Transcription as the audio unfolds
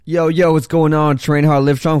Yo, what's going on, Train Hard,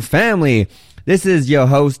 Live Strong family? This is your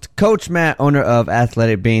host, Coach Matt, owner of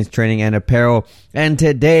Athletic Beings Training and Apparel. And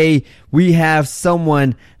today we have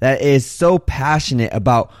someone that is so passionate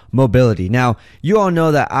about mobility. Now, you all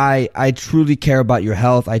know that I truly care about your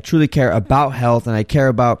health. I truly care about health, and I care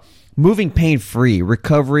about moving pain-free,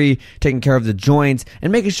 recovery, taking care of the joints, and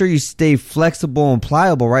making sure you stay flexible and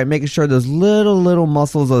pliable, right? Making sure those little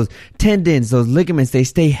muscles, those tendons, those ligaments, they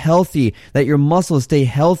stay healthy, that your muscles stay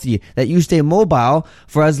healthy, that you stay mobile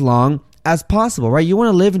for as long as possible, right? You want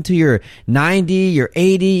to live until you're 90, you're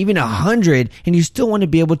 80, even 100, and you still want to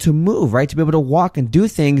be able to move, right? To be able to walk and do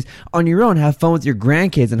things on your own, have fun with your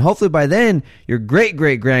grandkids, and hopefully by then, your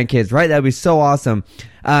great-great-grandkids, right? That'd be so awesome.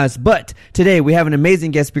 But today, we have an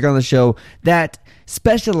amazing guest speaker on the show that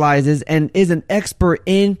specializes and is an expert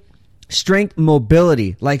in strength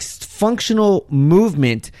mobility, like functional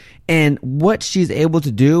movement, and what she's able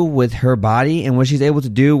to do with her body and what she's able to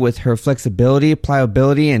do with her flexibility,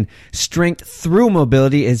 pliability, and strength through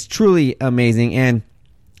mobility is truly amazing. And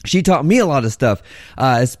she taught me a lot of stuff,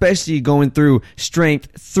 especially going through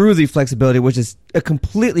strength through the flexibility, which is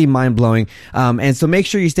completely mind-blowing. And so make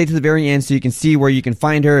sure you stay to the very end so you can see where you can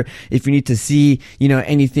find her. If you need to see,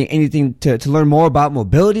 anything to learn more about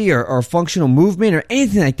mobility or functional movement or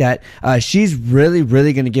anything like that, she's really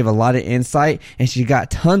going to give a lot of insight, and she got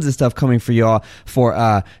tons of stuff coming for y'all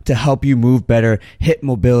to help you move better, hip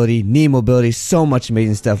mobility, knee mobility, so much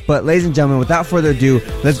amazing stuff. But ladies and gentlemen, without further ado,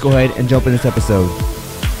 let's go ahead and jump in this episode.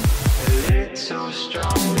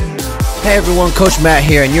 Hey everyone, Coach Matt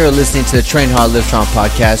here, and you're listening to the Train Hard, Live Strong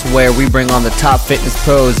podcast, where we bring on the top fitness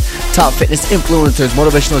pros, top fitness influencers,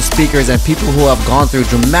 motivational speakers, and people who have gone through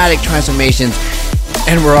dramatic transformations,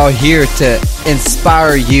 and we're all here to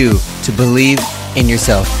inspire you to believe in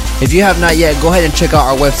yourself. If you have not yet, go ahead and check out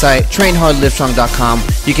our website, trainhardlivestrong.com.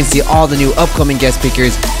 You can see all the new upcoming guest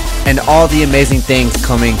speakers and all the amazing things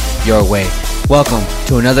coming your way. Welcome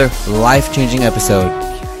to another life-changing episode.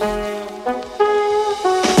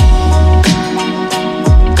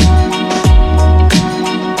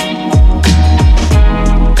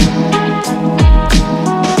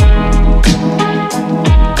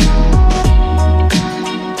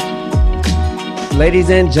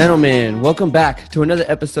 Ladies and gentlemen, welcome back to another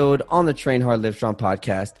episode on the Train Hard, Live Strong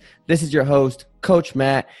podcast. This is your host, Coach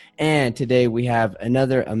Matt, and today we have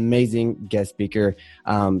another amazing guest speaker.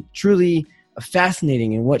 Truly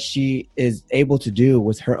fascinating in what she is able to do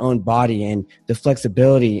with her own body and the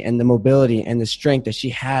flexibility and the mobility and the strength that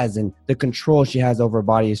she has and the control she has over her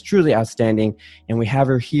body is truly outstanding. And we have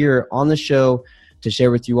her here on the show to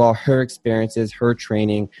share with you all her experiences, her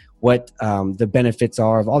training, what the benefits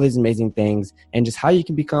are of all these amazing things, and just how you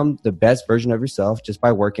can become the best version of yourself just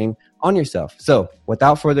by working on yourself. So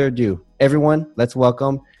without further ado, everyone, let's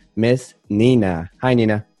welcome Miss Nina. Hi,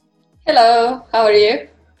 Nina. Hello. How are you?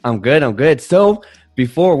 I'm good. So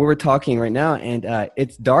before we were talking right now, and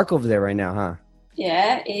it's dark over there right now, huh?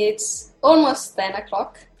 Yeah, it's almost 10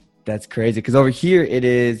 o'clock. That's crazy, because over here it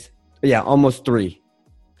is, almost 3.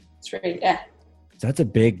 3, yeah. That's a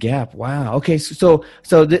big gap. Wow. Okay. So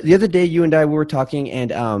the other day you and I, we were talking,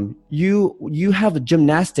 and you have a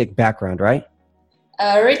gymnastic background, right?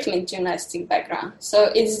 A rhythmic gymnastic background.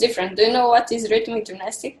 So it's different. Do you know what is rhythmic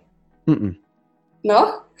gymnastic? Mm-mm.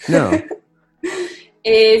 No? No.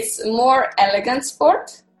 It's more elegant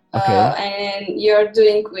sport. Okay. And you're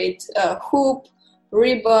doing with hoop,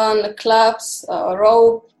 ribbon, clubs,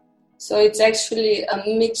 rope. So it's actually a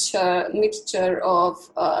mixture of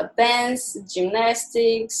dance,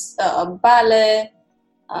 gymnastics, ballet.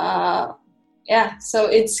 So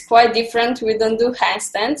it's quite different. We don't do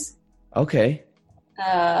handstands. Okay.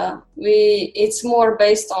 It's more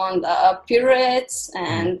based on the pirouettes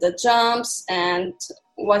and the jumps and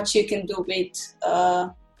what you can do with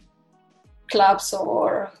clubs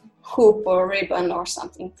or hoop or ribbon or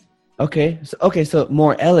something. Okay. So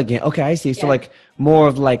more elegant. Okay, I see. So more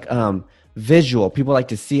of visual. People like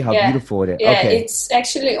to see how beautiful it is. Yeah, okay. It's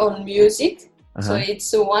actually on music. Uh-huh. So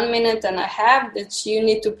it's 1.5 minutes that you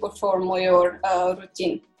need to perform your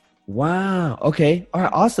routine. Wow. Okay. All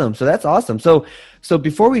right. Awesome. So that's awesome. So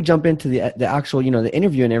before we jump into the actual, the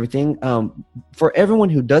interview and everything, for everyone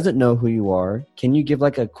who doesn't know who you are, can you give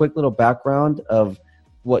a quick little background of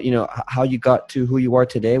what, how you got to who you are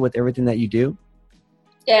today with everything that you do?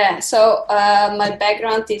 Yeah, so my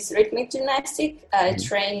background is rhythmic gymnastic. I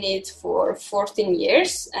trained it for 14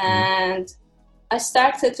 years, and I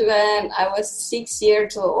started when I was 6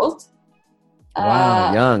 years old.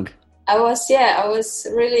 Wow, young. I was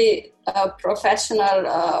really a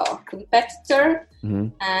professional competitor.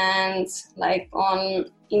 And like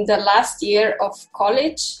in the last year of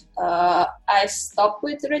college, I stopped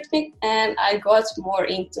with rhythmic and I got more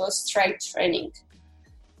into strength training.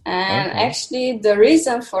 And actually the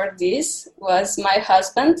reason for this was my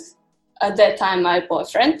husband, at that time my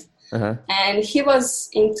boyfriend, and he was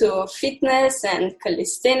into fitness and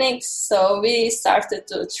calisthenics. So we started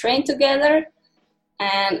to train together.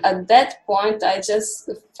 And at that point, I just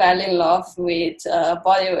fell in love with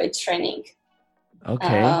bodyweight training.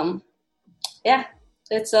 Okay. Yeah,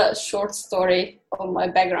 that's a short story of my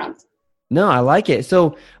background. No, I like it.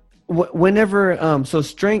 So whenever, so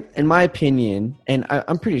strength, in my opinion, and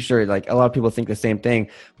I'm pretty sure like a lot of people think the same thing,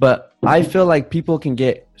 but I feel like people can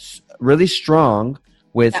get really strong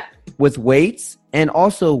with weights and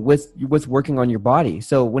also with working on your body.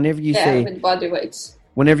 So whenever you say with body weights.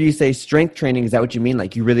 Whenever you say strength training, is that what you mean?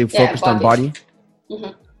 Like you really focused on body?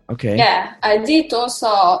 Okay. Yeah, I did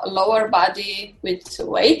also lower body with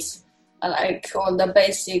weights, like all the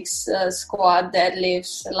basics, squat,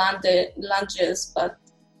 deadlifts, lunges, but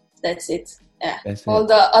that's it. Yeah, all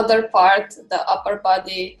the other part, the upper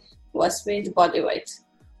body, was with body weight.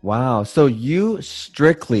 Wow, so you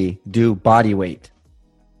strictly do body weight?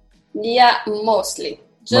 Yeah, mostly.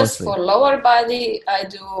 Just for lower body, I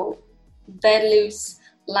do deadlifts,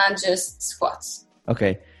 lunges, squats.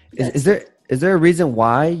 Okay. Is there a reason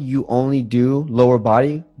why you only do lower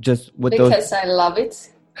body just with those? Because I love it.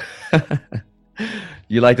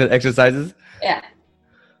 You like those exercises? Yeah.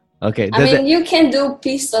 Okay. I mean, you can do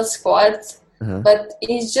pistol squat, but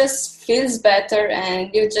it just feels better and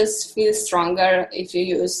you just feel stronger if you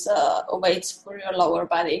use weights for your lower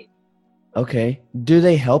body. Okay. Do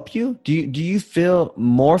they help you? Do you feel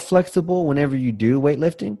more flexible whenever you do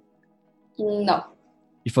weightlifting? No.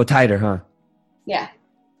 You feel tighter, huh? Yeah.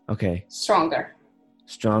 Okay. Stronger.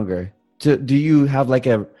 Do you have like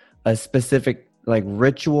a specific like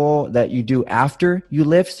ritual that you do after you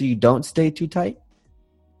lift so you don't stay too tight?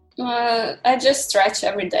 I just stretch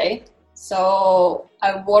every day. So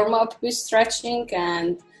I warm up with stretching,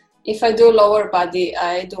 and if I do lower body,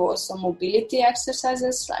 I do also mobility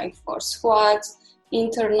exercises like for squats,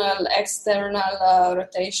 internal, external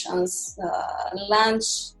rotations,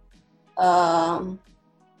 lunge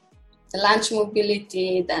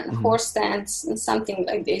mobility, then horse stance, and something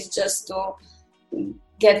like this, just to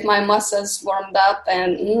get my muscles warmed up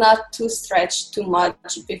and not to stretch too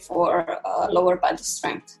much before lower body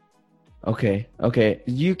strength. Okay.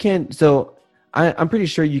 You can, so I'm pretty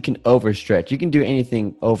sure you can overstretch. You can do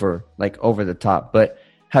anything over the top, but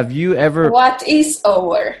have you ever... What is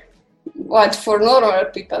over? What for normal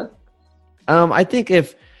people? I think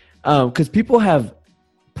because people have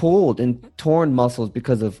pulled and torn muscles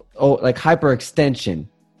because of like hyperextension.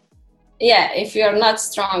 Yeah, if you're not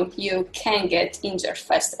strong, you can get injured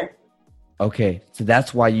faster. Okay, so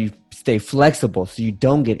that's why you stay flexible so you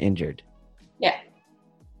don't get injured. Yeah.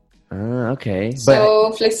 Okay.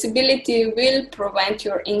 So flexibility will prevent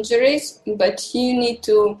your injuries, but you need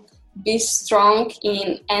to be strong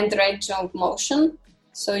in end range of motion.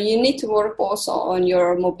 So you need to work also on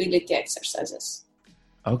your mobility exercises.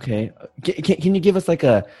 Okay. Can you give us like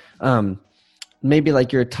a maybe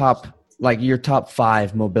like your top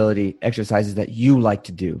 5 mobility exercises that you like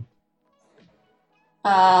to do?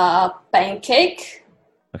 Pancake.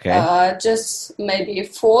 Okay. Just maybe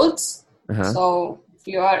folds. Uh-huh. So if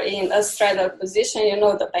you are in a straddle position, you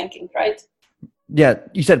know the pancake, right? Yeah.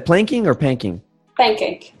 You said planking or panking?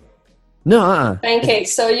 Pancake. No, Pancake.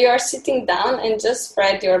 So you are sitting down and just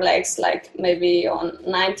spread your legs like maybe on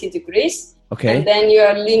 90 degrees. Okay. And then you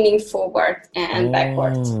are leaning forward and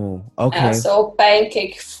backwards. Okay. So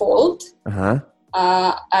pancake fold. Uh-huh.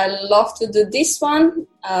 I love to do this one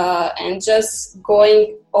and just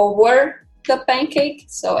going over the pancake.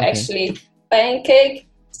 So actually pancake,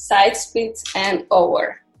 side split, and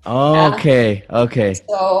over. Okay.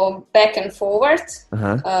 So back and forward.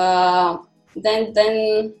 Uh-huh.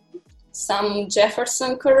 Then some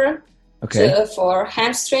Jefferson curl for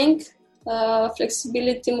hamstring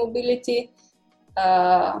flexibility, mobility.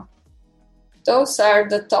 Those are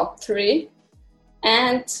the top 3.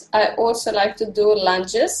 And I also like to do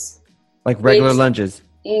lunges. Like regular lunges?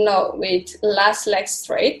 No, with last leg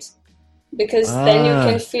straight. Because then you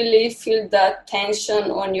can feel the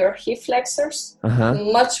tension on your hip flexors.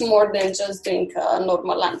 Much more than just doing a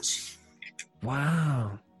normal lunge.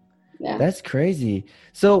 Wow. Yeah. That's crazy.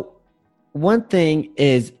 So one thing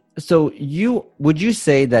is, would you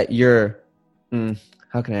say that you're,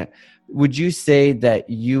 would you say that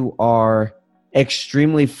you are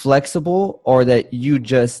extremely flexible, or that you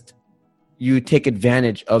take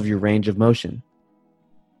advantage of your range of motion?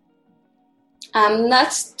 I'm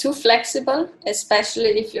not too flexible,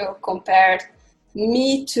 especially if you compare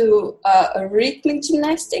me to a rhythmic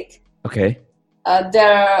gymnastic. Okay.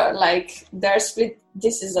 Their split,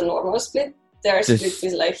 this is a normal split. Their split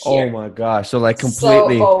is like here. Oh my gosh. So like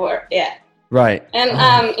completely. So over, yeah. Right. And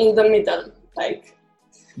I'm in the middle, like.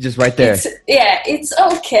 Just right there. It's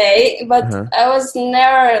okay, but I was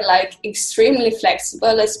never like extremely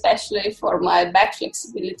flexible, especially for my back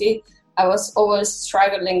flexibility. I was always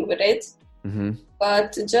struggling with it. Mm-hmm.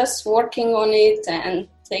 But just working on it and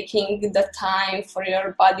taking the time for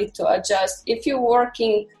your body to adjust. If you work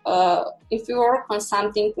on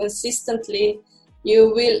something consistently,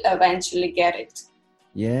 you will eventually get it.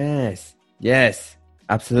 Yes,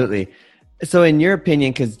 absolutely. So in your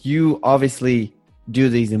opinion, because you obviously do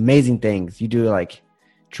these amazing things, you do like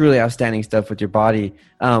truly outstanding stuff with your body.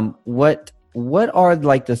 What are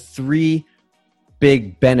like the 3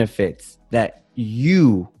 big benefits that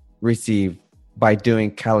you receive by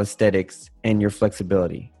doing calisthenics and your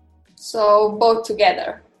flexibility? So both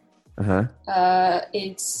together. Uh-huh.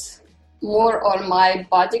 It's more on my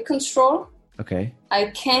body control. Okay.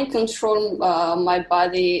 I can control my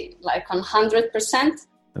body like 100%.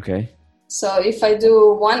 Okay. So if I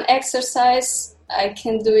do one exercise, I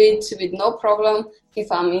can do it with no problem.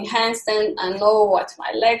 If I'm in handstand, I know what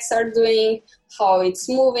my legs are doing, how it's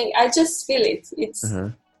moving. I just feel it. It's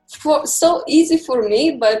so easy for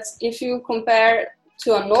me, but if you compare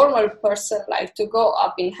to a normal person, like to go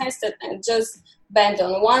up in handstand and just bend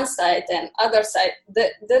on one side and other side,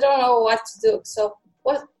 they don't know what to do. So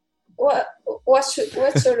how should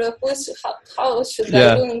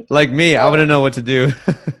I do? Like me, I wouldn't know what to do.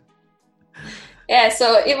 Yeah,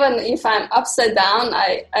 so even if I'm upside down,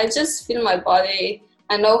 I just feel my body.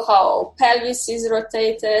 I know how pelvis is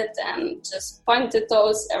rotated and just pointed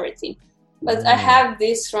toes, everything. But I have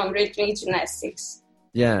this from rhythmic gymnastics.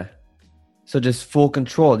 Yeah. So just full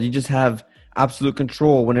control. You just have absolute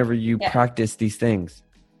control whenever you practice these things.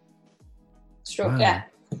 True, yeah.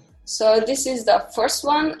 So this is the first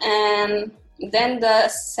one. And then the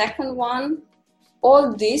second one,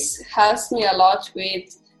 all this helps me a lot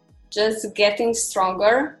with just getting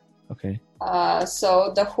stronger. Okay.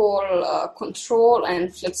 So the whole control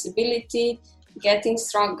and flexibility, getting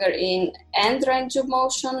stronger in end range of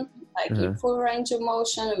motion, like in full range of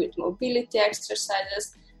motion with mobility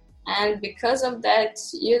exercises. And because of that,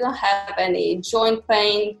 you don't have any joint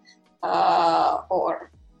pain or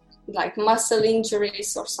like muscle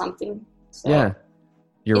injuries or something. So yeah,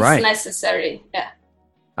 you're right. It's necessary. Yeah.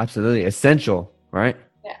 Absolutely. Essential, right?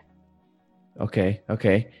 Yeah. Okay.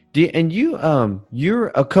 You're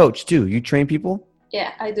a coach too. You train people?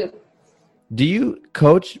 Yeah, I do. Do you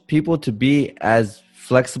coach people to be as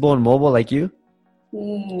flexible and mobile like you?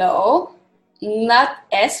 No, not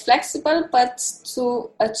as flexible, but to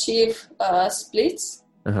achieve splits.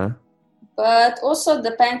 But also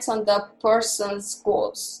depends on the person's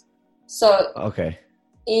goals. So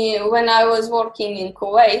when I was working in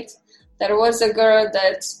Kuwait, there was a girl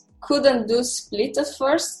that couldn't do split at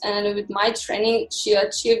first, and with my training, she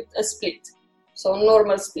achieved a split. So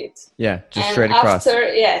normal split. Yeah, just and straight across.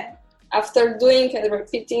 After doing and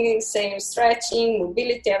repeating, same stretching,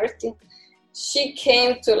 mobility, everything, she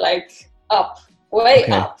came to like up, way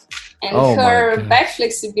up. And her back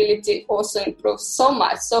flexibility also improved so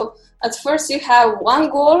much. So at first you have one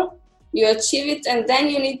goal, you achieve it, and then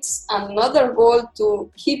you need another goal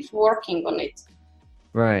to keep working on it.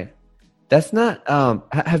 Right. That's not,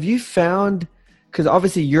 have you found, because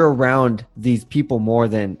obviously you're around these people more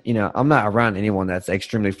than, I'm not around anyone that's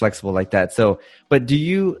extremely flexible like that. So, but do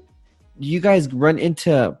you guys run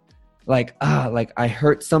into like I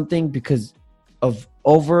hurt something because of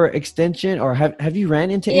overextension, or have you ran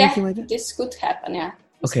into anything like that? This could happen, yeah.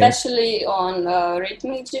 Okay. Especially on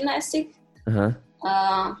rhythmic gymnastic.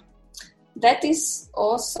 That is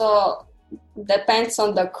also depends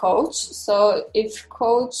on the coach. So if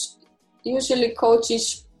usually coach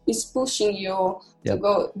is pushing you to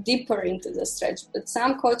go deeper into the stretch, but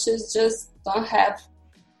some coaches just don't have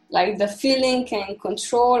like the feeling and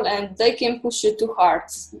control, and they can push you too hard.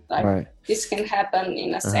 Like this can happen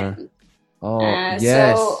in a second. Oh,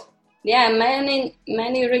 yes. So many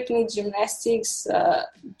rhythmic gymnastics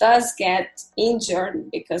does get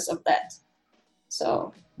injured because of that.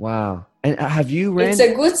 So wow. And have you ran? It's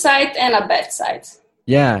a good side and a bad side.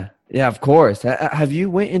 Yeah, of course. Have you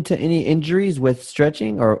went into any injuries with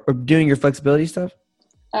stretching or doing your flexibility stuff?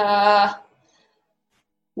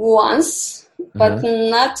 Once, but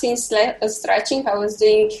not in stretching. I was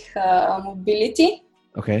doing mobility.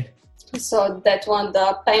 Okay. So that one,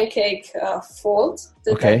 the pancake fold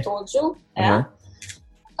that I told you. Yeah.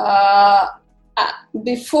 I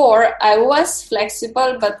before I was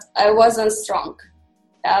flexible, but I wasn't strong.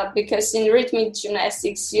 Because in rhythmic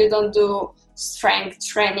gymnastics, you don't do strength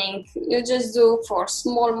training. You just do for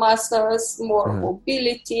small muscles, more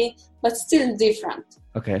mobility, but still different.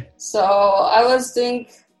 Okay. So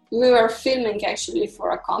we were filming actually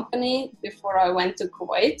for a company before I went to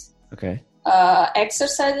Kuwait. Okay.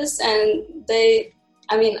 Exercises, and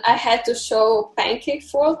I had to show pancake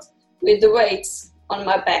fold with the weights on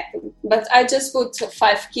my back, but I just put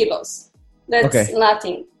 5 kilos. That's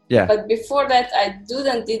nothing. Yeah. But before that, I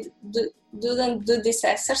didn't do this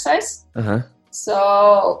exercise.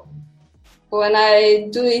 So when I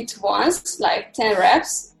do it once, like 10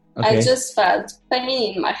 reps, I just felt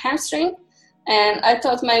pain in my hamstring. And I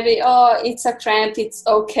thought maybe, it's a cramp, it's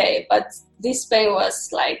okay. But this pain was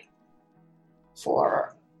like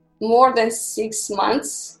for more than 6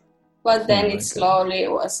 months. But then it slowly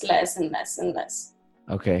was less and less and less.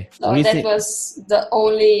 Okay. So that was the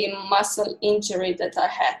only muscle injury that I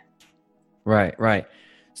had. Right.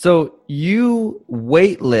 So you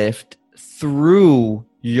weightlift through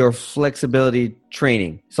your flexibility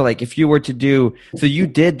training. So like if you were to so you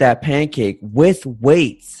did that pancake with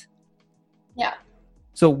weights. Yeah.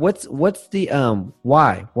 So what's the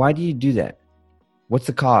why? Why do you do that? What's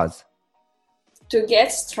the cause? To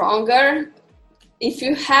get stronger. If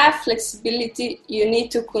you have flexibility, you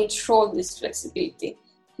need to control this flexibility,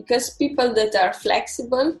 because people that are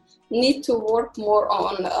flexible need to work more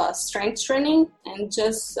on strength training and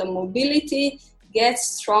just mobility, get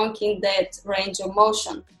strong in that range of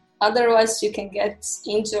motion. Otherwise, you can get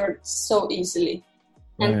injured so easily.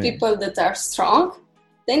 And people that are strong,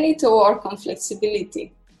 they need to work on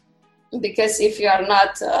flexibility, because if you are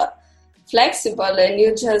not flexible and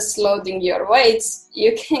you're just loading your weights,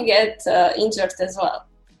 you can get injured as well.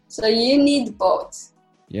 So you need both.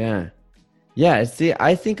 Yeah. See,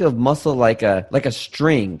 I think of muscle like a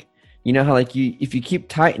string. You know how if you keep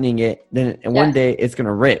tightening it, then one day it's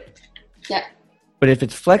gonna rip. Yeah. But if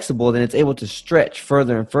it's flexible, then it's able to stretch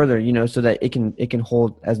further and further. So that it can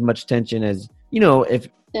hold as much tension as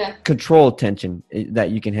controlled tension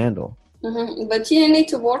that you can handle. But you need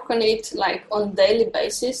to work on it like on daily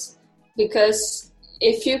basis. Because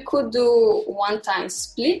if you could do one-time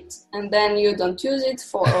split and then you don't use it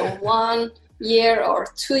for 1 year or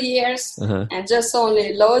 2 years and just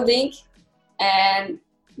only loading, and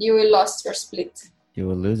you will lose your split. You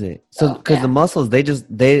will lose it. So because the muscles,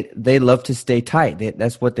 they love to stay tight.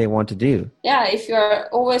 That's what they want to do. Yeah, if you're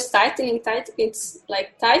always tightening, it's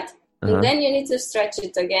like tight, and then you need to stretch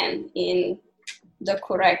it again in the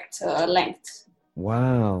correct length.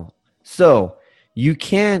 Wow. So you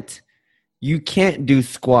can't do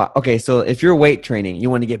squat. Okay, so if you're weight training, you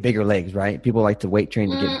want to get bigger legs, right? People like to weight train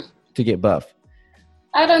to get buff.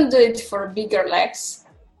 I don't do it for bigger legs.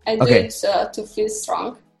 I do it to feel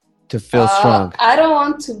strong. To feel strong. I don't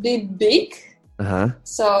want to be big.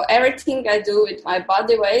 So everything I do with my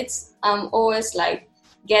body weights, I'm always like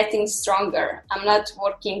getting stronger. I'm not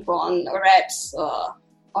working on reps.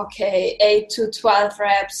 8 to 12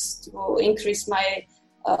 reps to increase my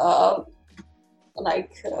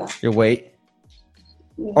your weight.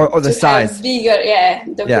 Or the size. Bigger,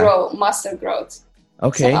 muscle growth.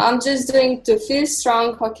 Okay. So I'm just doing to feel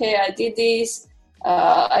strong. Okay, I did this.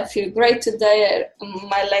 I feel great today.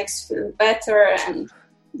 My legs feel better, and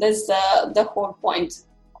that's the whole point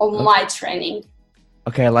of my training.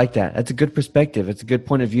 Okay, I like that. That's a good perspective. It's a good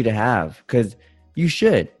point of view to have, because you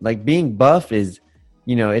should. Like, being buff is,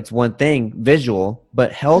 it's one thing, visual,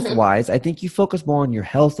 but health-wise, I think you focus more on your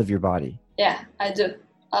health of your body. Yeah, I do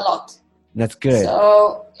a lot. That's good.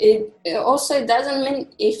 So it doesn't mean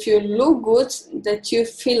if you look good that you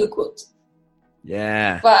feel good.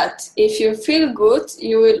 Yeah. But if you feel good,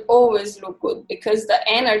 you will always look good, because the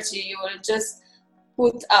energy you will just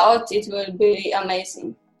put out, it will be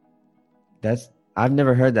amazing. I've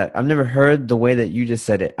never heard that. I've never heard the way that you just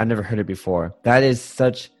said it. I've never heard it before. That is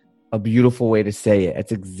such a beautiful way to say it.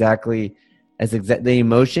 It's exactly the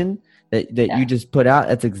emotion that you just put out.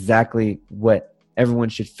 That's exactly what everyone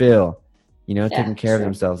should feel, taking care of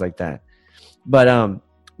themselves like that. But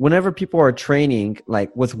whenever people are training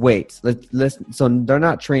like with weights, so they're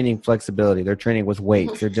not training flexibility, they're training with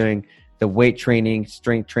weights. They're doing the weight training,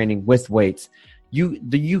 strength training with weights.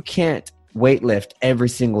 You can't weight lift every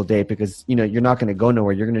single day, because you're not going to go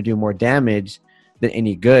nowhere. You're going to do more damage than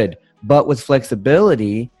any good. But with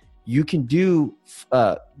flexibility, you can do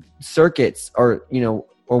circuits, or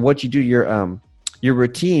what you do, your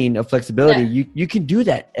routine of flexibility. You can do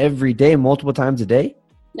that every day, multiple times a day.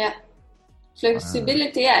 Yeah.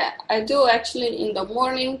 Flexibility, I do actually in the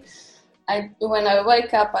morning. When I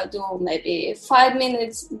wake up, I do maybe 5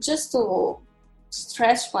 minutes just to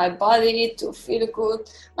stretch my body to feel good.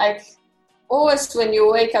 Like always when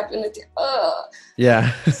you wake up and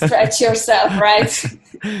yeah, stretch yourself, right?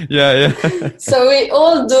 yeah. So we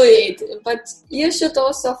all do it, but you should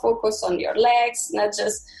also focus on your legs, not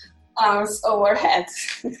just arms overhead.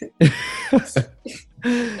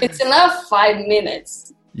 It's enough 5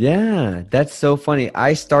 minutes. Yeah, that's so funny.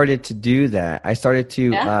 I started to do that. I started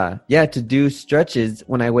to to do stretches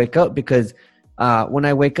when I wake up, because when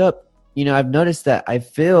I wake up, I've noticed that I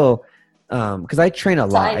feel because I train a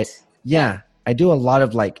lot. I do a lot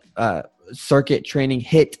of like circuit training,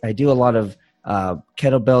 HIIT. I do a lot of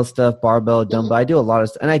kettlebell stuff, barbell, dumbbell. I do a lot of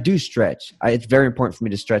stuff, and I do stretch. It's very important for me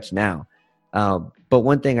to stretch now. But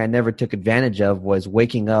one thing I never took advantage of was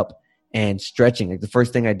waking up and stretching. Like the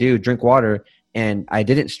first thing I do, drink water. And I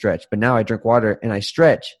didn't stretch, but now I drink water and I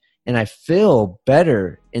stretch, and I feel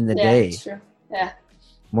better in the day. True. Yeah.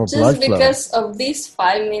 More blood flow. Just because of these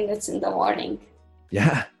 5 minutes in the morning.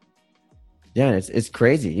 Yeah. Yeah, it's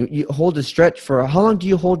crazy. You hold a stretch for, how long do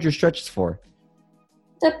you hold your stretches for?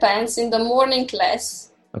 Depends. In the morning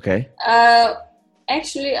class. Okay.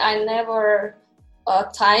 Actually, I never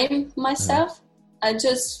time myself. I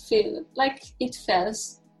just feel like it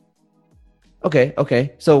feels.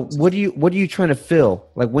 Okay. So what are you trying to feel?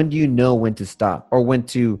 Like, when do you know when to stop, or when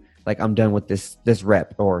to, like, I'm done with this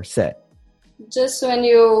rep or set? Just when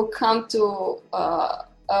you come to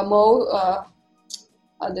a mode,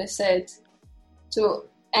 how they say it, to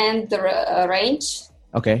end the range.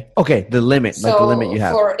 Okay. The limit, so like the limit you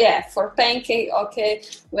have. For pancake, okay,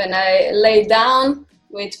 when I lay down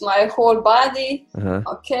with my whole body,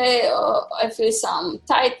 okay, I feel some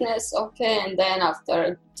tightness, okay, and then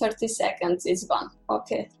after 30 seconds it's gone.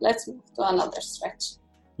 Okay, let's move to another stretch.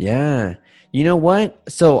 Yeah. You know what?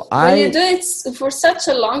 So when you do it for such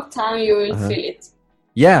a long time, you will feel it.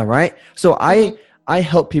 Yeah, right? So I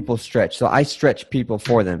help people stretch. So I stretch people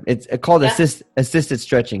for them. It's called assisted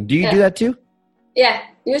stretching. Do you do that too? Yeah,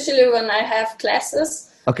 usually when I have classes,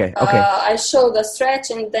 Okay. I show the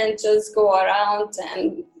stretch and then just go around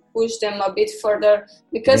and push them a bit further,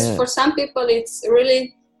 because for some people it's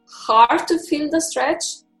really hard to feel the stretch.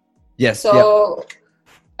 Yes. So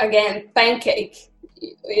again, pancake,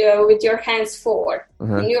 with your hands forward,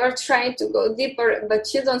 and you are trying to go deeper,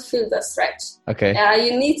 but you don't feel the stretch. Okay.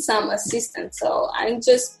 You need some assistance. So I'm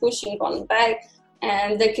just pushing on back,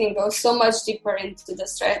 and they can go so much deeper into the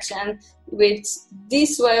stretch. And with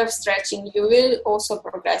this way of stretching, you will also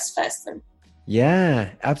progress faster. Yeah,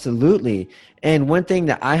 absolutely. And one thing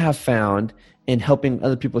that I have found in helping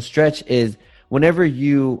other people stretch is whenever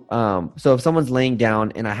you, so if someone's laying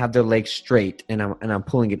down and I have their legs straight and I'm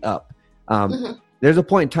pulling it up, there's a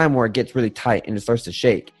point in time where it gets really tight and it starts to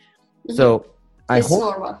shake. So it's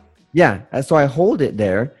normal. Yeah. So I hold it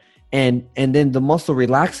there, and then the muscle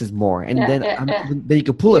relaxes more, and then you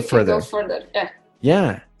can pull it further. Go further.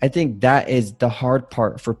 Yeah. I think that is the hard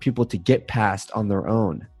part for people to get past on their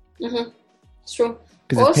own. True.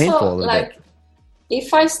 Because it's painful a little bit.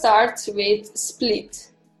 If I start with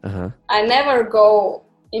split, I never go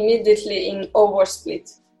immediately in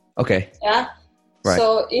oversplit. Okay. Yeah. Right.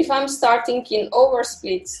 So if I'm starting in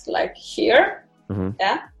oversplit, like here,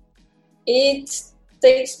 it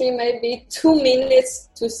takes me maybe 2 minutes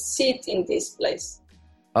to sit in this place.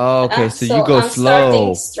 Oh, okay. So you go I'm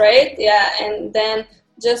slow. Starting straight, and then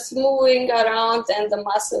just moving around, and the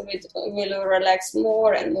muscle will relax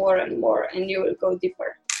more and more and more, and you will go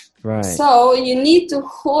deeper. Right. So you need to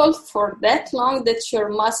hold for that long that your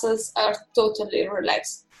muscles are totally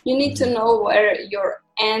relaxed. You need to know where your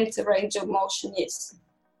end range of motion is.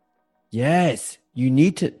 Yes.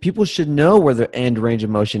 People should know where their end range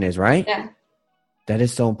of motion is, right? Yeah. That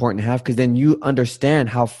is so important to have, because then you understand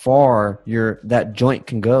how far that joint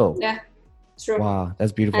can go. Yeah. True. Wow,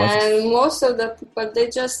 that's beautiful. And most of the people,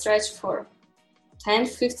 they just stretch for 10,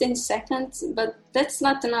 15 seconds, but that's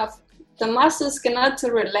not enough. The muscles cannot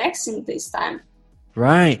relax in this time.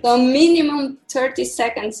 Right. So minimum 30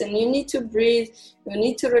 seconds, and you need to breathe, you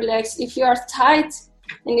need to relax. If you are tight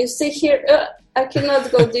and you stay here, I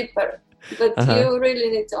cannot go deeper. But you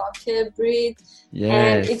really need to, breathe.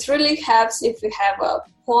 Yes. And it really helps if you have a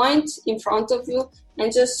point in front of you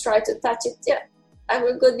and just try to touch it. Yeah, I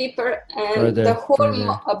will go deeper, and the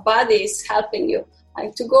whole body is helping you,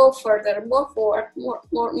 like, to go further, more forward,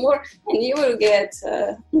 more, and you will get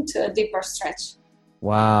into a deeper stretch.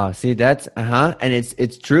 Wow. See, that's and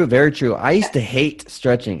it's true, very true. I used to hate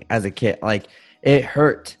stretching as a kid. Like, it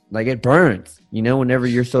hurt, like it burns, whenever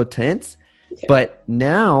you're so tense. Yeah. But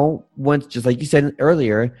now, once, just like you said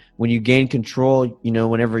earlier, when you gain control,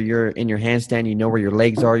 whenever you're in your handstand, you know where your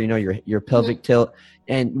legs are, your pelvic tilt.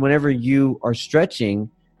 And whenever you are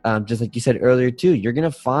stretching, just like you said earlier too, you're going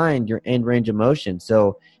to find your end range of motion.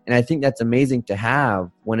 So, and I think that's amazing to have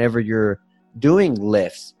whenever you're doing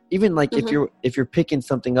lifts. Even like if you're picking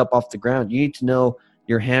something up off the ground, you need to know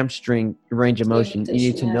your hamstring range of motion. You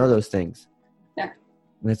need to know those things. Yeah.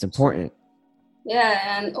 That's important.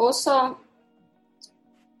 Yeah, and also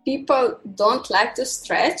people don't like to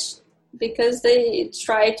stretch because they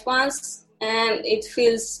try it once and it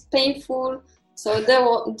feels painful, so they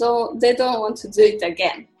don't want to do it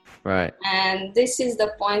again. Right. And this is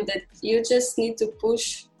the point, that you just need to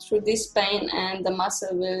push through this pain and the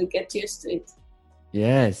muscle will get used to it.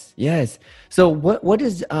 Yes. So what would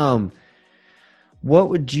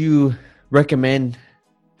you recommend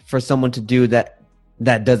for someone to do that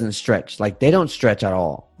doesn't stretch? Like they don't stretch at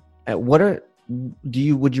all. Would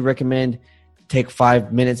you recommend take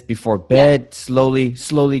 5 minutes before bed, slowly,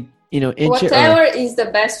 inch whatever is the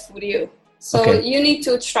best for you. So you need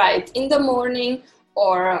to try it in the morning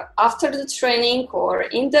or after the training or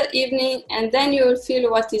in the evening, and then you will feel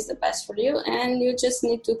what is the best for you, and you just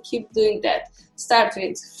need to keep doing that. Start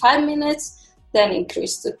with 5 minutes, then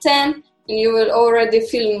increase to 10, and you will already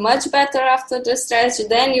feel much better after the stretch.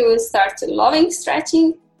 Then you will start loving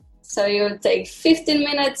stretching. So you will take 15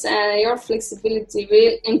 minutes and your flexibility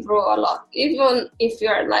will improve a lot. Even if you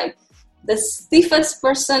are like the stiffest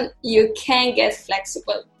person, you can get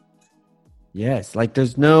flexible. Yes, like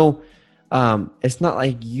there's no, it's not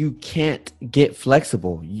like you can't get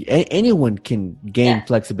flexible. Anyone can gain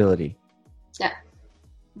flexibility. Yeah.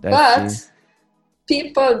 But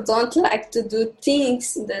people don't like to do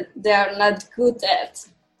things that they are not good at.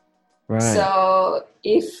 Right. So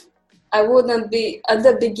if I wouldn't be at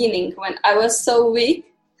the beginning when I was so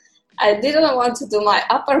weak, I didn't want to do my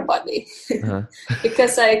upper body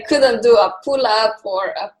because I couldn't do a pull-up or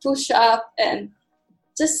a push-up, and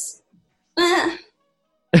just I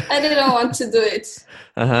didn't want to do it.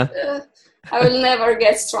 I will never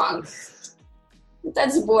get strong.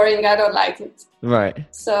 That's boring. I don't like it. Right.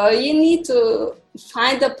 So you need to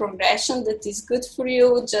find a progression that is good for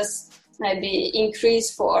you. Just maybe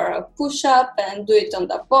increase for a push-up and do it on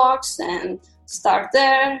the box and start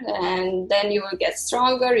there, and then you will get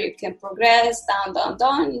stronger. You can progress down.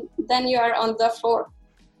 Then you are on the floor.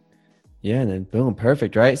 Yeah, and then boom,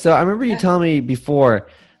 perfect, right? So I remember you telling me before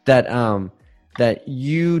that that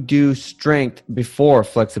you do strength before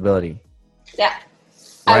flexibility. Yeah.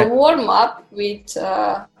 Right. I warm up with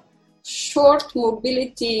short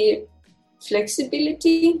mobility,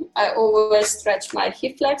 flexibility. I always stretch my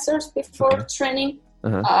hip flexors before training.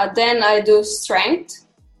 Then I do strength,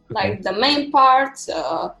 like the main part.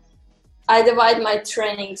 I divide my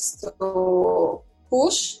trainings to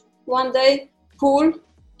push one day, pull,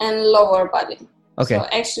 and lower body. Okay. So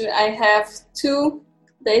actually I have 2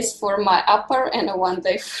 days for my upper and 1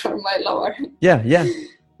 day for my lower. Yeah.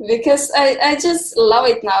 Because I just love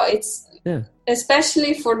it now. It's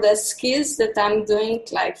especially for the skills that I'm doing,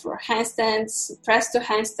 like for handstands, press to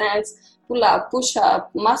handstands, pull up, push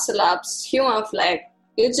up, muscle ups, human flag.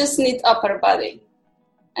 You just need upper body.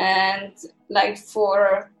 And like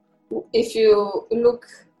if you look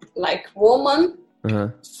like woman,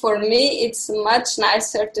 for me it's much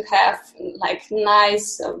nicer to have like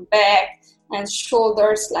nice back and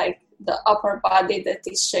shoulders, like the upper body that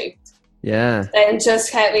is shaped. Yeah. Than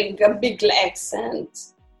just having a big legs and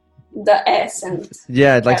the ass and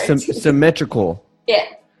like symmetrical. Yeah.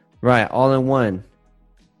 Right, all in one.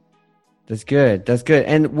 That's good.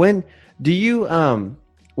 And when do you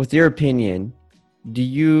with your opinion, do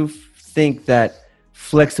you think that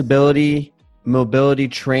flexibility, mobility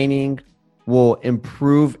training will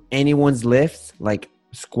improve anyone's lifts, like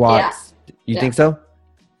squats? You think so?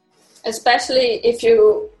 Especially if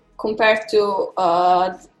you compare to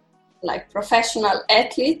like professional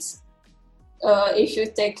athletes. If you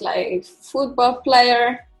take like football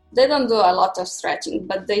player, they don't do a lot of stretching,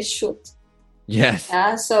 but they should. Yes.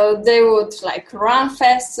 Yeah, so they would like run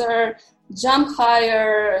faster, jump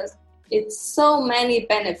higher. It's so many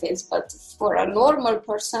benefits, but for a normal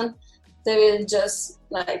person, they will just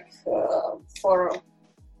like for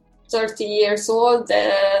 30 years old,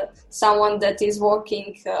 someone that is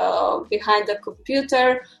working behind the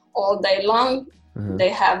computer all day long, they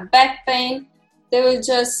have back pain. They will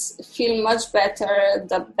just feel much better.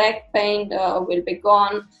 The back pain will be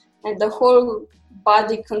gone, and the whole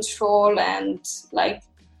body control, and like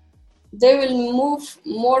they will move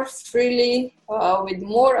more freely with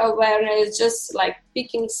more awareness, just like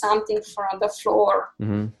picking something from the floor.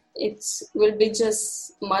 It will be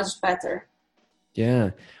just much better.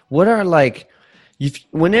 Yeah. What are like,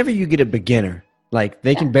 whenever you get a beginner, like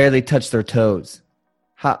they can barely touch their toes,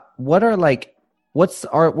 what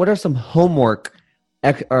are some homework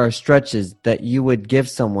or stretches that you would give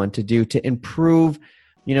someone to do to improve,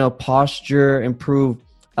 posture, improve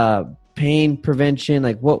pain prevention?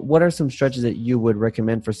 Like what are some stretches that you would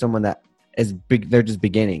recommend for someone that is big, they're just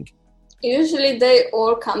beginning? Usually they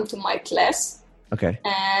all come to my class. Okay.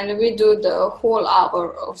 And we do the whole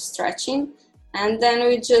hour of stretching. And then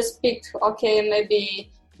we just pick, okay,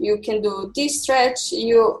 maybe you can do this stretch.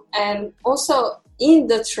 And also in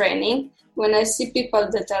the training, when I see people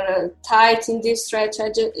that are tight in this stretch, I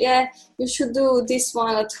just, you should do this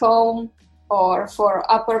one at home. Or for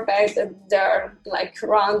upper back that they're like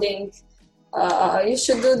rounding, you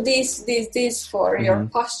should do this for your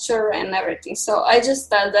posture and everything. So I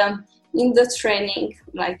just tell them in the training,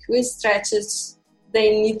 like with stretches, they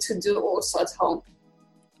need to do also at home.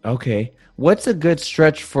 Okay. What's a good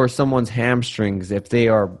stretch for someone's hamstrings if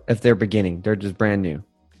they're beginning, they're just brand new?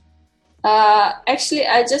 Actually,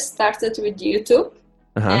 I just started with YouTube,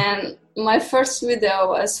 and my first video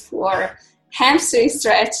was for hamstring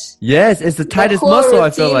stretch. Yes, it's the tightest muscle, routine, I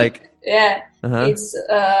feel like. Yeah, it's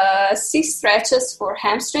 6 stretches for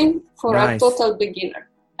hamstring for a total beginner.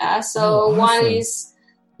 So awesome. One is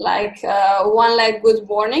like one leg good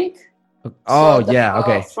morning. Oh, so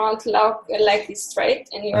okay. Front leg is straight,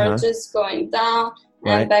 and you're just going down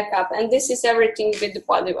and back up. And this is everything with the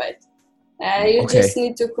body weight. You just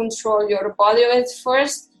need to control your body weight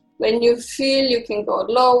first. When you feel, you can go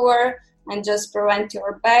lower and just prevent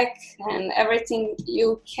your back and everything.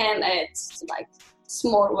 You can add like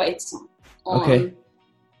small weights on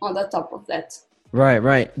the top of that.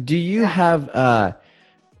 Right. Do you have,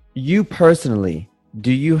 you personally,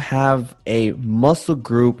 do you have a muscle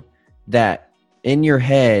group that in your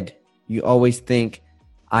head, you always think,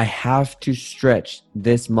 I have to stretch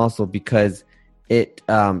this muscle because it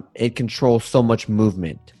controls so much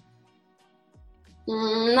movement?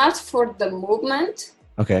 Not for the movement.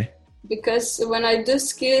 Okay. Because when I do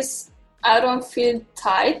skis, I don't feel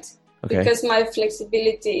tight because my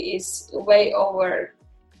flexibility is way over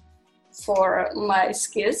for my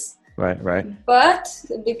skis. Right. But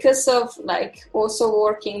because of like also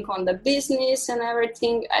working on the business and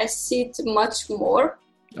everything, I sit much more.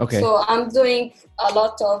 Okay. So I'm doing a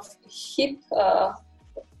lot of hip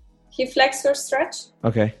flexor stretch.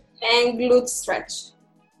 Okay. And glute stretch.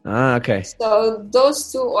 Okay. So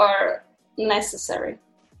those two are necessary.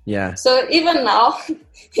 Yeah. So even now,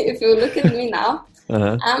 if you look at me now,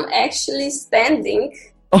 I'm actually standing,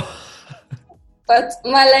 but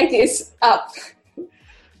my leg is up.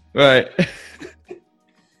 Right.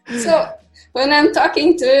 So when I'm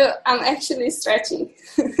talking to you, I'm actually stretching.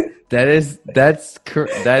 That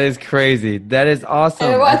is crazy. That is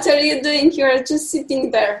awesome. And what are you doing? You're just sitting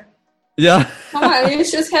there. Yeah. Come on, you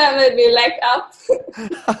should have maybe leg up.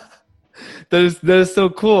 That is so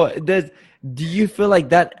cool. Do you feel like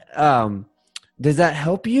that? Does that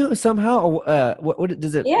help you somehow? Or, what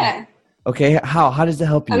does it? Yeah. Okay. How does it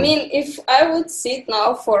help you? I mean, if I would sit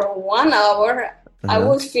now for 1 hour, I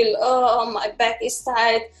would feel, my back is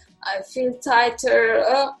tight. I feel tighter.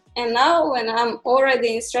 And now when I'm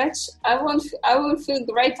already in stretch, I will feel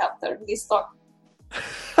great after this talk.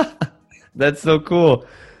 That's so cool.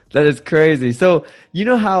 That is crazy. So you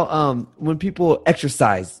know how when people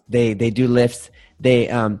exercise, they do lifts,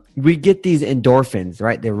 we get these endorphins,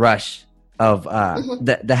 right? The rush of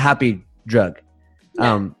the happy drug.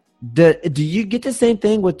 Yeah. Do you get the same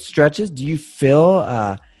thing with stretches? Do you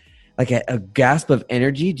feel like a gasp of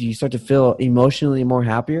energy? Do you start to feel emotionally more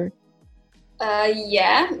happier?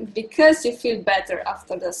 Yeah, because you feel better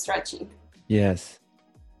after the stretching. Yes.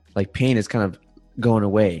 Like pain is kind of going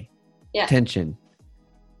away. Yeah. Tension.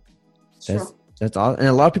 That's all. And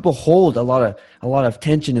a lot of people hold a lot of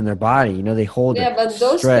tension in their body. They hold but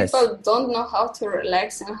those stress. people don't know how to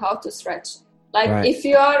relax and how to stretch. Like if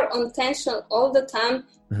you are on tension all the time,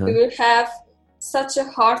 you will have such a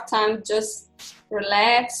hard time just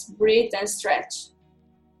relax, breathe, and stretch.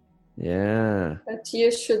 Yeah. But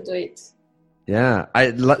you should do it. Yeah.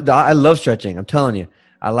 I love stretching. I'm telling you.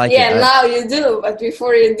 I like it. Yeah, now you do, but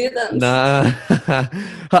before you didn't. Nah.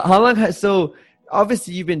 How long so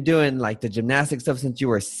obviously you've been doing like the gymnastic stuff since you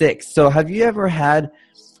were 6. So have you ever had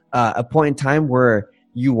a point in time where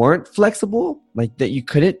you weren't flexible? Like that you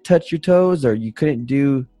couldn't touch your toes or you couldn't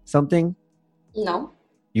do something? No.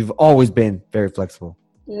 You've always been very flexible.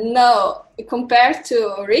 No. Compared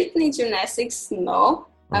to rhythmic gymnastics, no.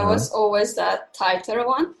 I was always the tighter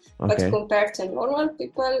one. But compared to normal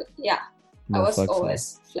people, yeah. More I was flexible.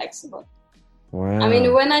 Always flexible. Wow. I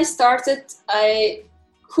mean, when I started, I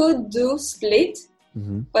could do split.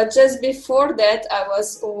 But just before that, I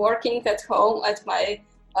was working at home at my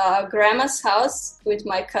grandma's house with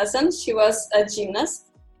my cousin. She was a gymnast.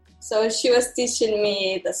 So she was teaching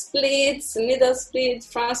me the splits, middle split,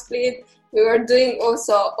 front split. We were doing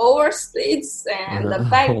also over splits and the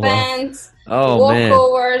back bends,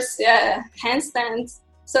 walkovers, handstands.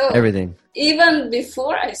 So everything. Even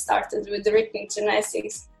before I started with rhythmic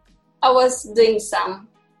gymnastics, I was doing some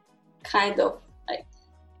kind of like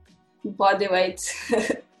body weight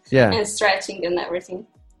and stretching and everything.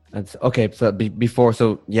 That's okay. So before,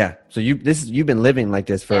 so you've been living like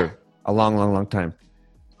this for a long time.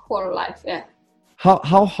 Whole life, yeah.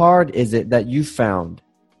 How hard is it that you found?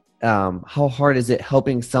 How hard is it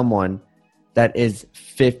helping someone that is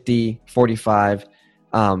 50, 45,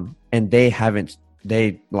 and they haven't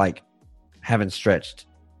stretched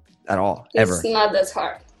at all ever? It's not that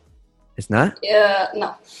hard. It's not?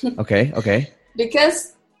 No. Okay.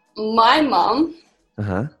 Because my mom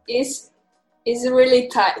is really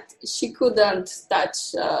tight. She couldn't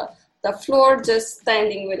touch the floor just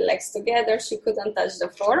standing with legs together. She couldn't touch the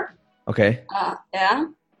floor. Okay.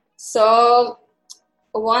 So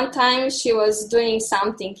one time she was doing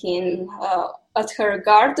something at her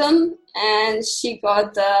garden, and she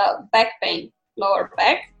got back pain, lower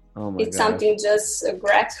back. Oh my God. God. Something just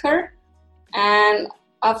grabbed her, and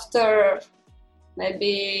after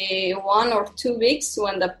maybe 1 or 2 weeks,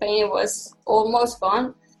 when the pain was almost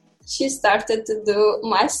gone, she started to do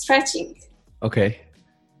my stretching. Okay.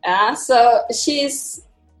 So she's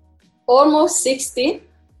almost 60.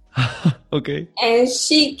 Okay. And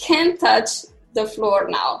she can touch the floor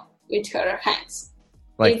now with her hands.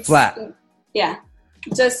 Like flat? Yeah.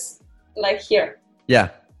 Just like here. Yeah.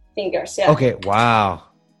 Fingers, yeah. Okay, wow.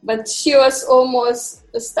 But she was almost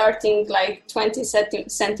starting like 20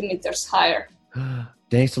 centimeters higher.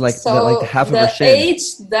 Dang, so like the half of her shin. The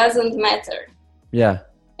age doesn't matter. Yeah.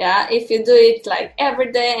 Yeah, if you do it like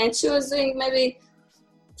every day, and she was doing maybe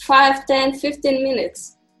 5, 10, 15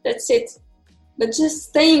 minutes. That's it. But just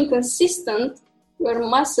staying consistent, your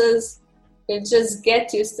muscles will just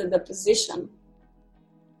get used to the position.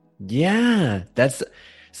 Yeah, that's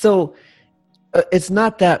so. It's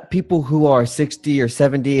not that people who are 60 or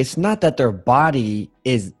 70, it's not that their body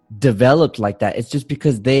is developed like that. It's just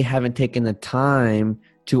because they haven't taken the time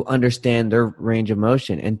to understand their range of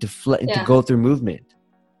motion and to go through movement.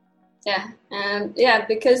 Yeah, and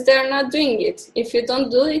because they're not doing it. If you don't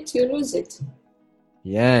do it, you lose it.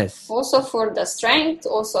 Yes. Also for the strength,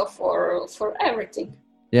 also for everything.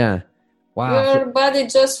 Yeah. Wow. Your body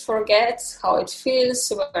just forgets how it feels,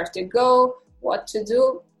 where to go, what to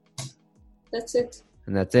do. That's it.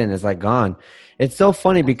 And that's it. It's like gone. It's so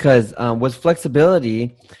funny because with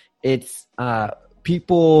flexibility, it's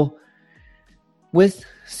people with.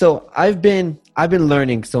 So I've been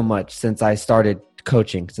learning so much since I started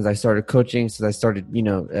coaching. Since I started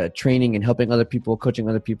training and helping other people, coaching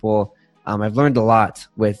other people. I've learned a lot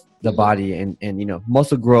with the body and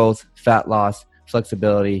muscle growth, fat loss,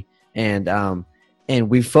 flexibility, and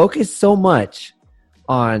we focus so much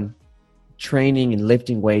on training and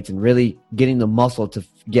lifting weights and really getting the muscle to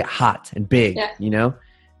get hot and big,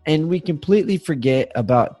 and we completely forget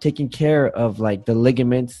about taking care of like the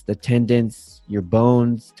ligaments, the tendons, your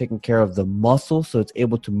bones, taking care of the muscle so it's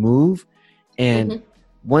able to move. And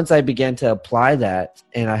once I began to apply that,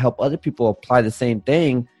 and I help other people apply the same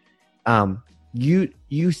thing,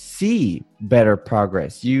 you see better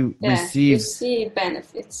progress. You see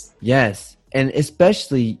benefits. Yes, and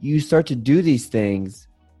especially you start to do these things.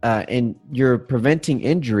 And you're preventing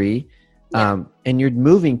injury, and you're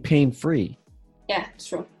moving pain-free. Yeah,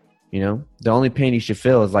 true. The only pain you should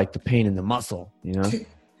feel is like the pain in the muscle, the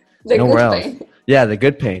nowhere good else. Pain. Yeah, the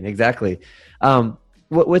good pain, exactly. And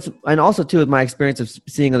also too, with my experience of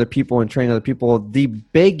seeing other people and training other people, the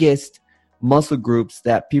biggest muscle groups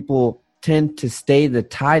that people tend to stay the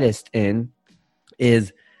tightest in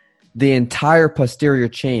is the entire posterior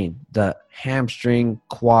chain, the hamstring,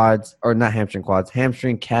 calves,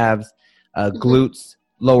 glutes,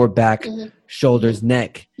 lower back, shoulders,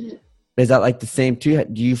 neck. Is that like the same too?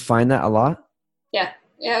 Do you find that a lot?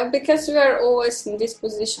 Yeah, because we are always in this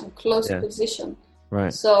position, closed position.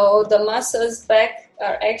 Right. So the muscles back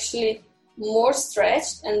are actually more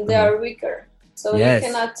stretched and they are weaker. So you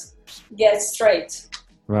cannot get straight.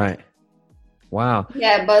 Right. Wow.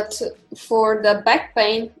 Yeah, but for the back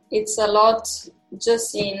pain, it's a lot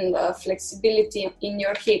just in the flexibility in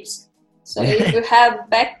your hips. So if you have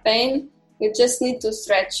back pain, you just need to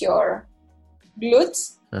stretch your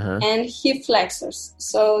glutes and hip flexors.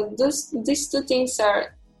 So these two things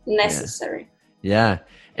are necessary. Yeah.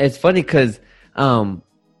 It's funny because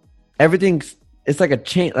everything's, it's like a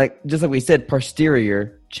chain, like just like we said,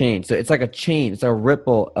 posterior change. So it's like a chain. It's a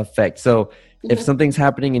ripple effect. So if something's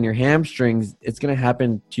happening in your hamstrings, it's going to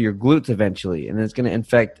happen to your glutes eventually, and it's going to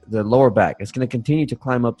infect the lower back. It's going to continue to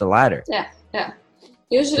climb up the ladder. Yeah, yeah.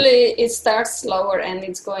 Usually it starts slower and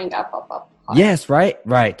it's going up. High. Yes,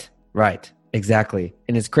 right. Exactly.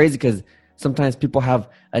 And it's crazy because sometimes people have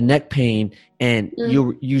a neck pain and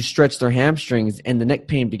you stretch their hamstrings and the neck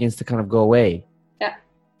pain begins to kind of go away. Yeah.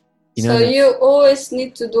 You know, so you always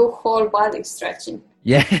need to do whole body stretching.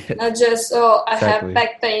 Yeah. Not just, I have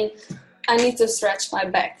back pain, I need to stretch my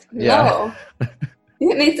back. Yeah. No.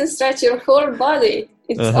 You need to stretch your whole body.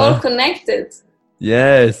 It's all connected.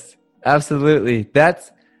 Yes, absolutely.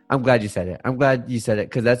 I'm glad you said it.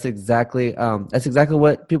 Because that's exactly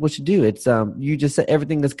what people should do. It's you just said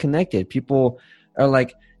everything is connected. People are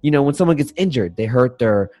like, when someone gets injured, they hurt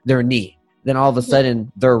their knee. Then all of a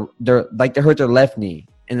sudden they're like they hurt their left knee,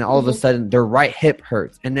 and then all of a sudden their right hip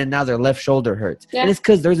hurts, and then now their left shoulder hurts. Yeah. And it's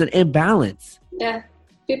because there's an imbalance. Yeah,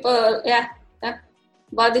 people. Yeah.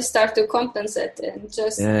 Bodies start to compensate and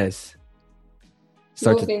just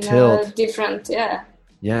start move to in tilt. A different.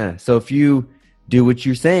 Yeah. So if you do what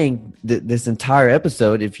you're saying this entire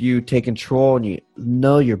episode, if you take control and you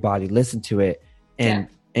know your body, listen to it,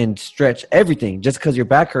 and stretch everything. Just because your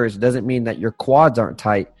back hurts doesn't mean that your quads aren't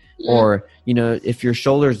tight, or if your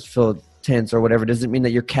shoulders feel tense or whatever, doesn't mean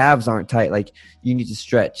that your calves aren't tight. Like, you need to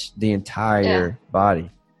stretch the entire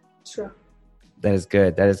body. Sure. That is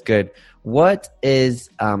good. What is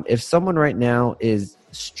if someone right now is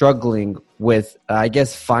struggling with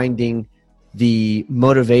finding the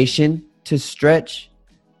motivation to stretch,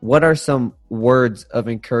 what are some words of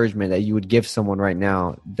encouragement that you would give someone right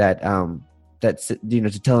now that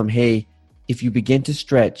to tell them, hey, if you begin to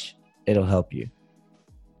stretch, it'll help you?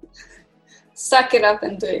 Suck it up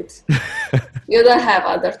and do it. You don't have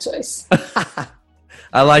other choice.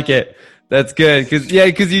 I like it. That's good.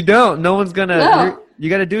 Because you don't. No one's gonna. No. You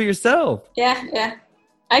got to do it yourself. Yeah.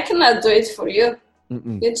 I cannot do it for you.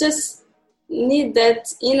 You just need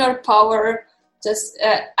that inner power. Just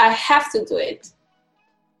I have to do it.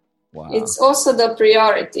 Wow. It's also the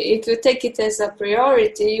priority. If you take it as a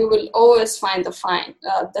priority, you will always find the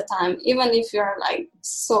time, even if you're like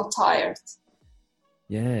so tired.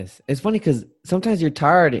 Yes. It's funny because sometimes you're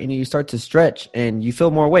tired and you start to stretch and you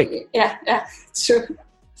feel more awake. Yeah, true.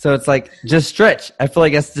 So it's like, just stretch. I feel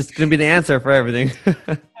like that's just going to be the answer for everything.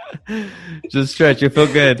 Just stretch. You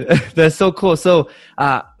feel good. That's so cool. So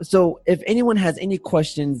if anyone has any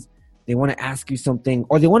questions, they want to ask you something,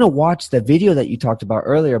 or they want to watch the video that you talked about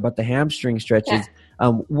earlier about the hamstring stretches,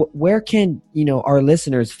 where can, our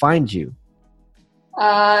listeners find you?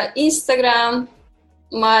 Instagram.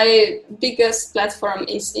 My biggest platform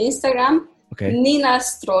is Instagram. Okay. Nina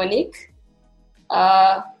Stronic.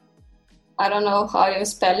 I don't know how you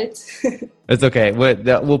spell it. It's okay.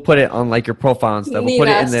 We'll put it on like your profile and stuff. We'll put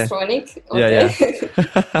it in there. Stronic. Okay.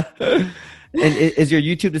 Yeah. And is your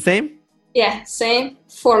YouTube the same? Yeah, same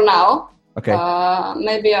for now. Okay.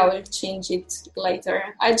 Maybe I will change it later.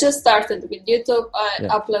 I just started with YouTube. I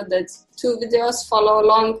uploaded 2 videos. Follow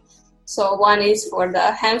along. So one is for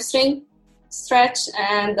the hamstring stretch,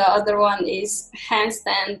 and the other one is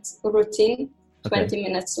handstand routine, 20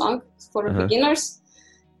 minutes long for beginners.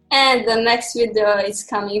 And the next video is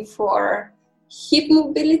coming for hip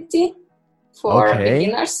mobility for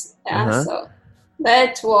beginners. Yeah, so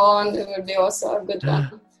that one will be also a good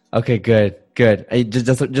one. Okay, good.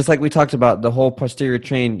 Just like we talked about, the whole posterior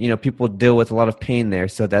chain, people deal with a lot of pain there.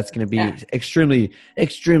 So that's going to be extremely,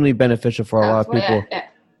 extremely beneficial for a lot of people. Yeah.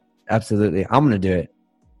 Absolutely. I'm going to do it.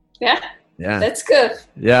 Yeah. That's good.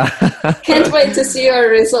 Yeah. Can't wait to see your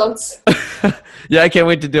results. Yeah, I can't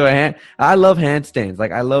wait to do I love handstands.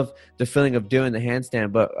 Like, I love the feeling of doing the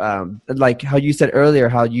handstand, but like how you said earlier,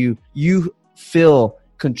 how you feel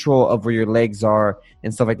control of where your legs are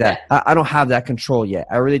and stuff like that. I don't have that control yet.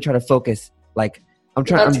 I really try to focus. Like,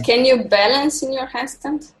 can you balance in your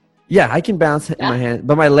handstand? Yeah, I can balance in my hand,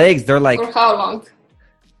 but my legs, they're like. For how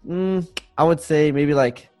long? I would say maybe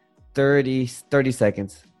like 30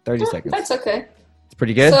 seconds. 30 seconds. That's okay. It's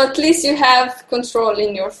pretty good. So at least you have control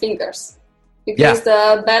in your fingers, because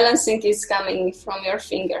the balancing is coming from your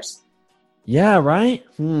fingers. Yeah, right?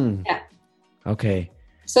 Yeah. Okay.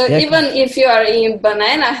 So even if you are in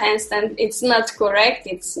banana handstand, it's not correct.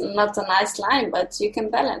 It's not a nice line, but you can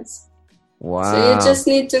balance. Wow. So you just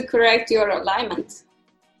need to correct your alignment.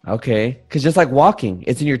 Okay. Because just like walking,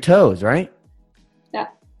 it's in your toes, right? Yeah.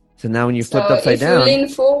 So now when you flip upside down. If you lean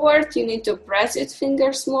forward, you need to press your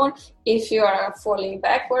fingers more. If you are falling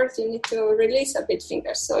backwards, you need to release a bit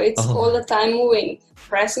fingers. So it's all the time moving,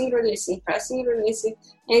 pressing, releasing. And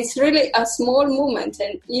it's really a small movement.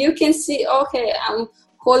 And you can see, okay, I'm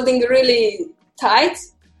holding really tight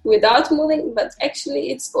without moving, but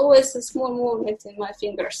actually it's always a small movement in my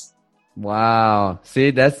fingers. Wow.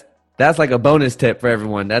 See, that's like a bonus tip for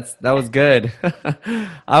everyone. That was good.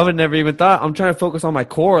 I would never even thought. I'm trying to focus on my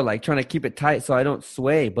core, like trying to keep it tight so I don't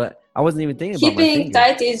sway, but I wasn't even thinking about my fingers. Keeping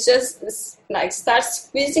tight is just like start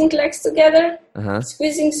squeezing legs together,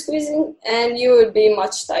 squeezing, and you will be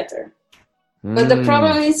much tighter. But the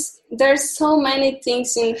problem is there's so many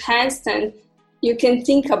things in handstand you can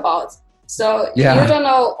think about. So you don't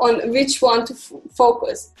know on which one to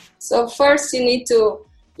focus. So first you need to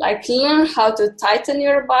like learn how to tighten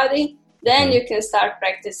your body. Then you can start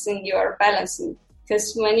practicing your balancing.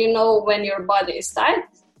 Because when you know when your body is tight,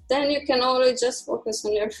 then you can only just focus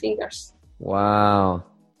on your fingers. Wow.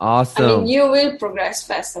 Awesome. I mean, you will progress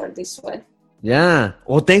faster this way. Yeah.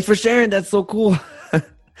 Well, thanks for sharing. That's so cool.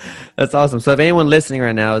 That's awesome. So if anyone listening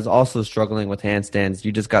right now is also struggling with handstands,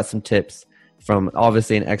 you just got some tips from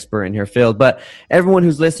obviously an expert in your field. But everyone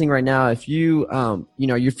who's listening right now, if you,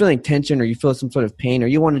 you're feeling tension or you feel some sort of pain or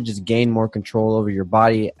you want to just gain more control over your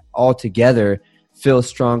body altogether, feel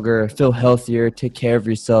stronger, feel healthier, take care of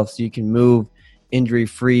yourself so you can move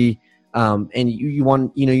injury-free, and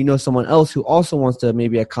you know someone else who also wants to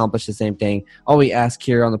maybe accomplish the same thing, all we ask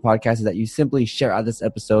here on the podcast is that you simply share out this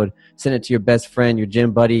episode, send it to your best friend, your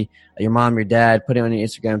gym buddy, your mom, your dad, put it on your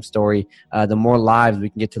Instagram story. The more lives we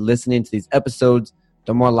can get to listening to these episodes,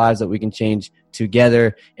 the more lives that we can change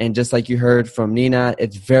together. And just like you heard from Nina,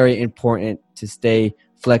 it's very important to stay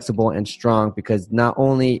flexible and strong, because not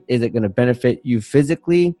only is it going to benefit you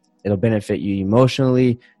physically, it'll benefit you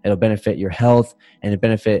emotionally, it'll benefit your health, and it'll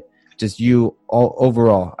benefit just you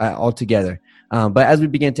all together. But as we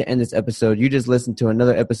begin to end this episode, you just listened to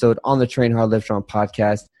another episode on the Train Hard, Live Strong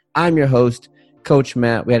podcast. I'm your host, Coach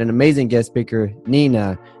Matt. We had an amazing guest speaker,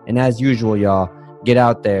 Nina. And as usual, y'all, get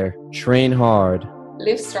out there, train hard,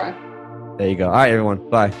 live strong. There you go. All right, everyone.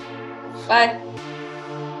 Bye. Bye.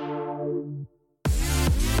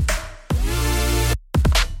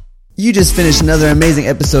 You just finished another amazing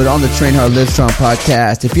episode on the Train Hard, Live Strong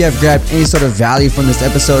podcast. If you have grabbed any sort of value from this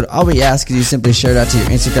episode, all we ask is you simply share it out to your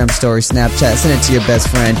Instagram story, Snapchat, send it to your best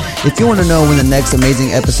friend. If you want to know when the next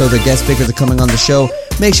amazing episode or guest speakers are coming on the show,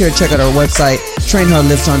 make sure to check out our website,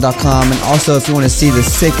 trainhardlivestrong.com. And also, if you want to see the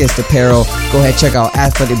sickest apparel, go ahead and check out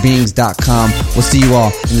athleticbeings.com. We'll see you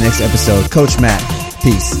all in the next episode. Coach Matt,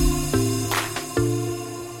 peace.